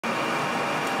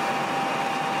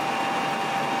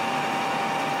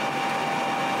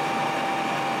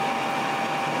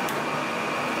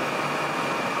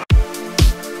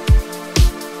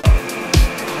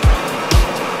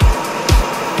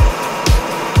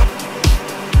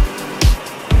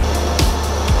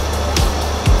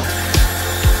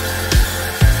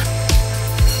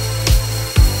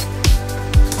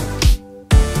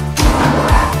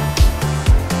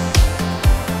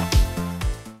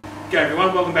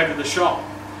back at the shop.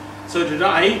 So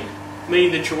today, me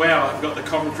and the Chihuahua have got the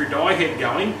Coventry Die Head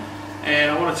going, and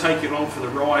I want to take you along for the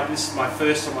ride. This is my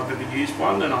first time I've ever used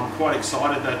one, and I'm quite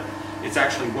excited that it's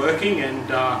actually working, and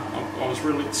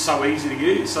it's so easy to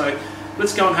use. So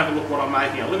let's go and have a look what I'm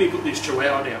making. Let me put this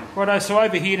Chihuahua down. Righto, so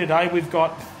over here today we've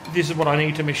got, this is what I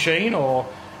need to machine or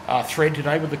thread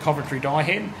today with the Coventry Die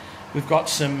Head. We've got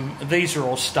some, these are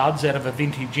all studs out of a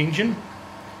vintage engine.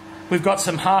 We've got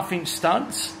some 1/2 inch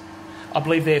studs. I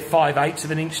believe they're 5/8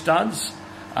 of an inch studs.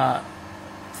 I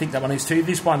think that one is too.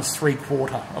 This one's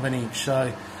 3/4 of an inch.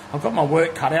 So I've got my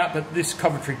work cut out, but this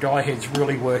Coventry Die Head's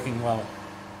really working well.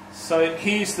 So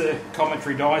here's the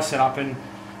Coventry die setup, and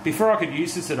before I could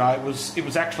use this today, it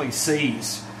was actually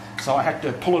seized. So I had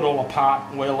to pull it all apart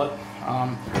and wheel it,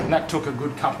 and that took a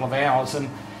good couple of hours. And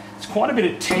it's quite a bit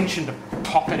of tension to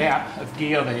pop it out of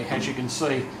gear there, as you can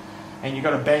see. And you've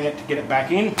got to bang it to get it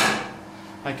back in.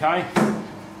 Okay.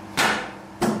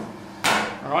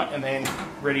 Alright, and then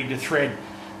ready to thread.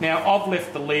 Now I've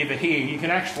left the lever here. You can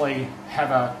actually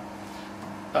have an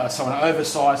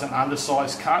oversized and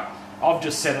undersized cut. I've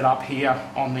just set it up here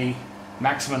on the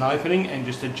maximum opening and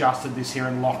just adjusted this here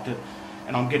and locked it,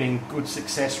 and I'm getting good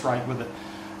success rate with it.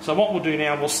 So what we'll do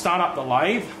now, we'll start up the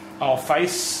lathe. I'll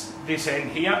face this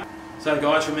end here. So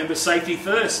guys, remember safety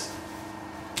first.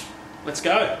 Let's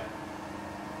go.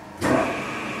 Okay,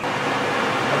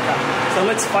 so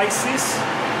let's face this.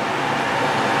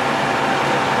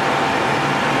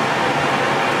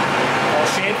 I'll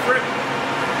chamfer it.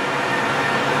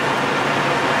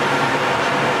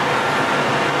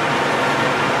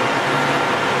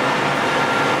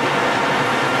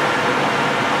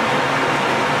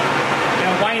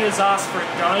 Wayne has asked for a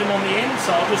dome on the end,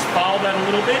 so I'll just file that a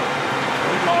little bit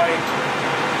with my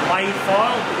lathe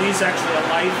file. It is actually a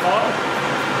lathe file.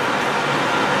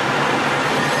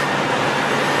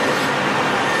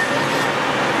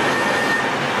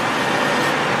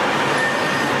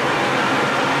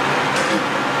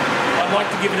 I'd like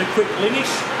to give it a quick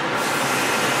blemish.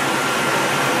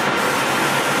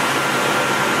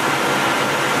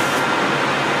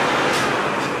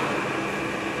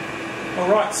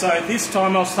 Alright, so this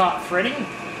time I'll start threading.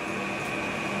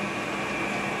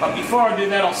 But before I do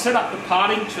that, I'll set up the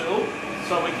parting tool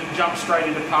so we can jump straight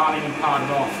into parting and part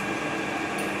it off.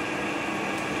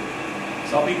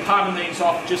 So I'll be parting these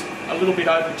off just a little bit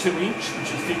over 2 inch,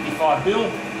 which is 55 mil.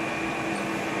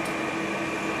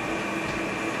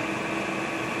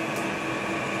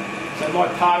 So my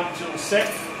parting tool's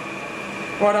set.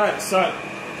 Righto, so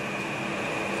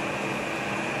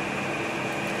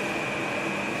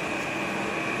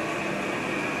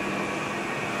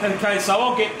okay, so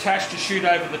I'll get Tash to shoot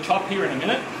over the top here in a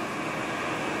minute.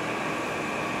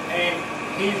 And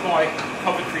here's my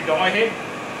Coventry Die Head.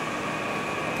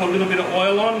 Put a little bit of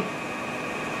oil on.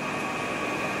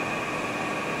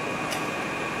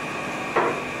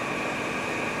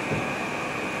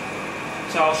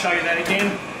 So I'll show you that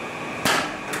again.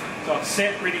 So it's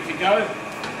set, ready to go.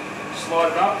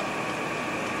 Slide it up.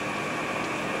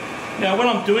 Now when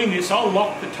I'm doing this, I'll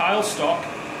lock the tailstock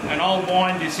and I'll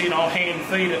wind this in, I'll hand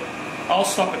feed it. I'll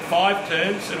stop at 5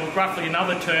 turns, and it'll roughly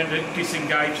another turn to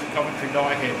disengage the Coventry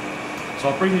Die Head. So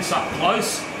I'll bring this up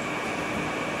close.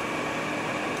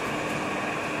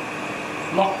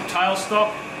 Lock the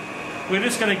tailstock. We're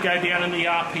just going to go down in the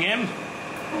RPM.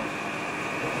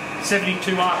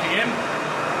 72 RPM.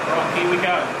 Right, here we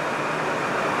go.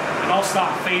 And I'll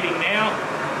start feeding now.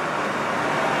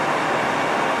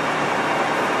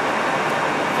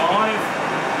 5.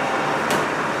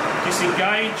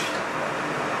 Disengage,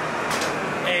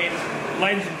 and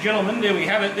ladies and gentlemen, there we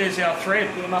have it. There's our thread.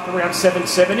 We're up around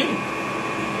 770,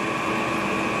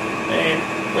 and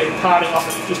we're parting off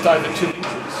at just over 2 inches.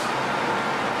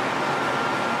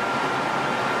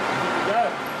 Here we go.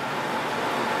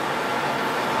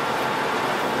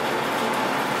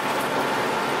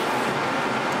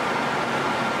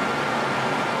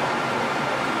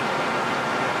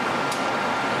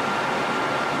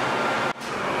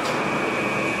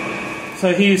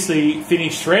 So here's the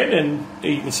finished thread, and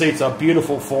you can see it's a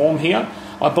beautiful form here.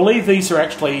 I believe these are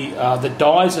actually, the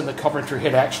dies in the Coventry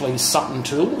Head actually Sutton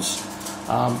tools.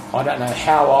 I don't know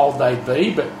how old they'd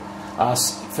be, but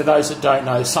for those that don't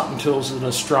know, Sutton Tools is an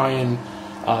Australian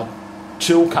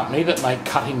tool company that make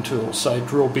cutting tools, so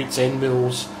drill bits, end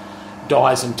mills,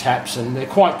 dies and taps, and they're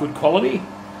quite good quality.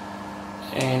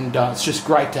 And it's just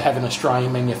great to have an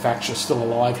Australian manufacturer still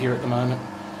alive here at the moment.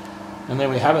 And there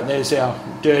we have it. There's our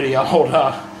dirty old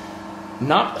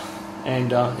nut,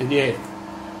 and yeah,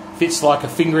 fits like a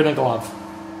finger in a glove.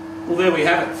 Well, there we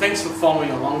have it. Thanks for following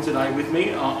along today with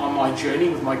me on my journey,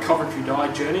 with my Coventry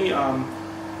Die journey.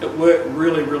 it worked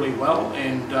really, really well,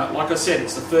 and like I said,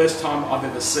 it's the first time I've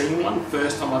ever seen one,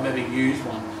 first time I've ever used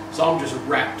one, so I'm just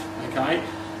wrapped, okay?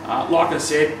 Like I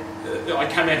said,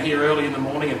 I came out here early in the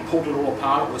morning and pulled it all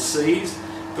apart. It was seized,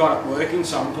 got it working,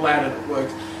 so I'm glad that it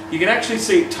worked. You can actually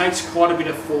see it takes quite a bit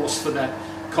of force for that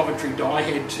Coventry Die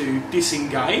Head to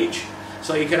disengage,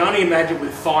 so you can only imagine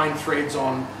with fine threads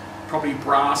on probably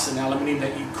brass and aluminium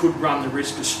that you could run the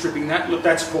risk of stripping that. Look,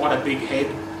 that's quite a big head,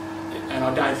 and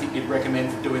I don't think you'd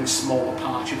recommend for doing smaller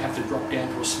parts. You'd have to drop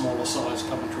down to a smaller size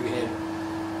Coventry head.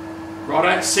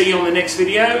 Righto, see you on the next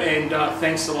video, and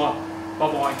thanks a lot.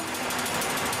 Bye bye.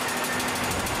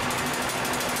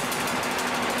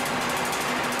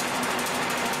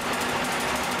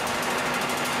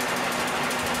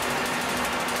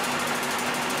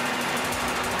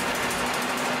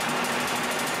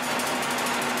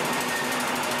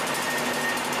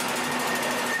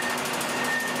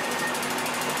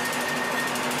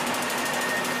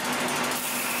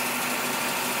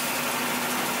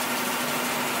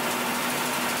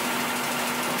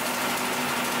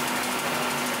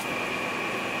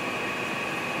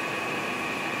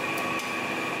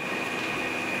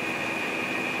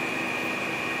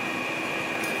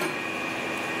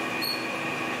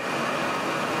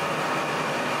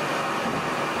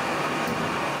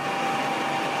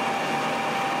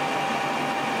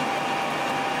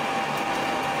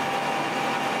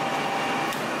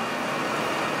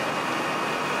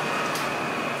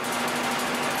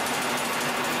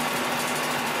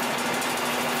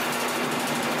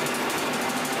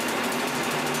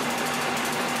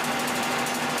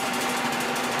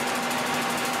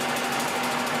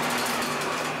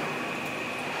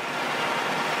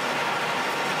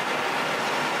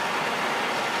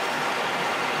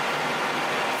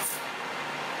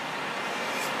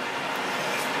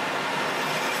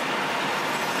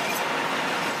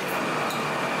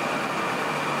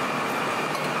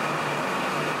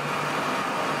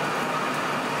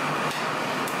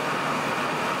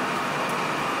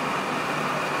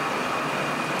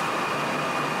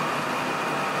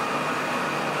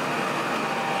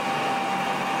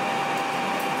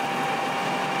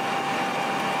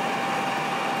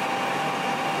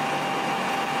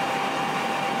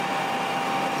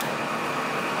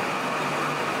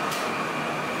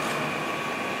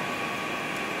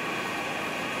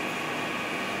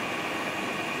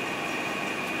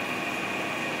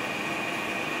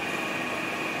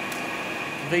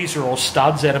 These are all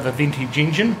studs out of a vintage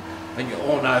engine, and you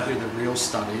all know who the real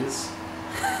stud is.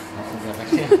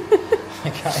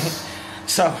 Okay,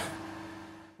 so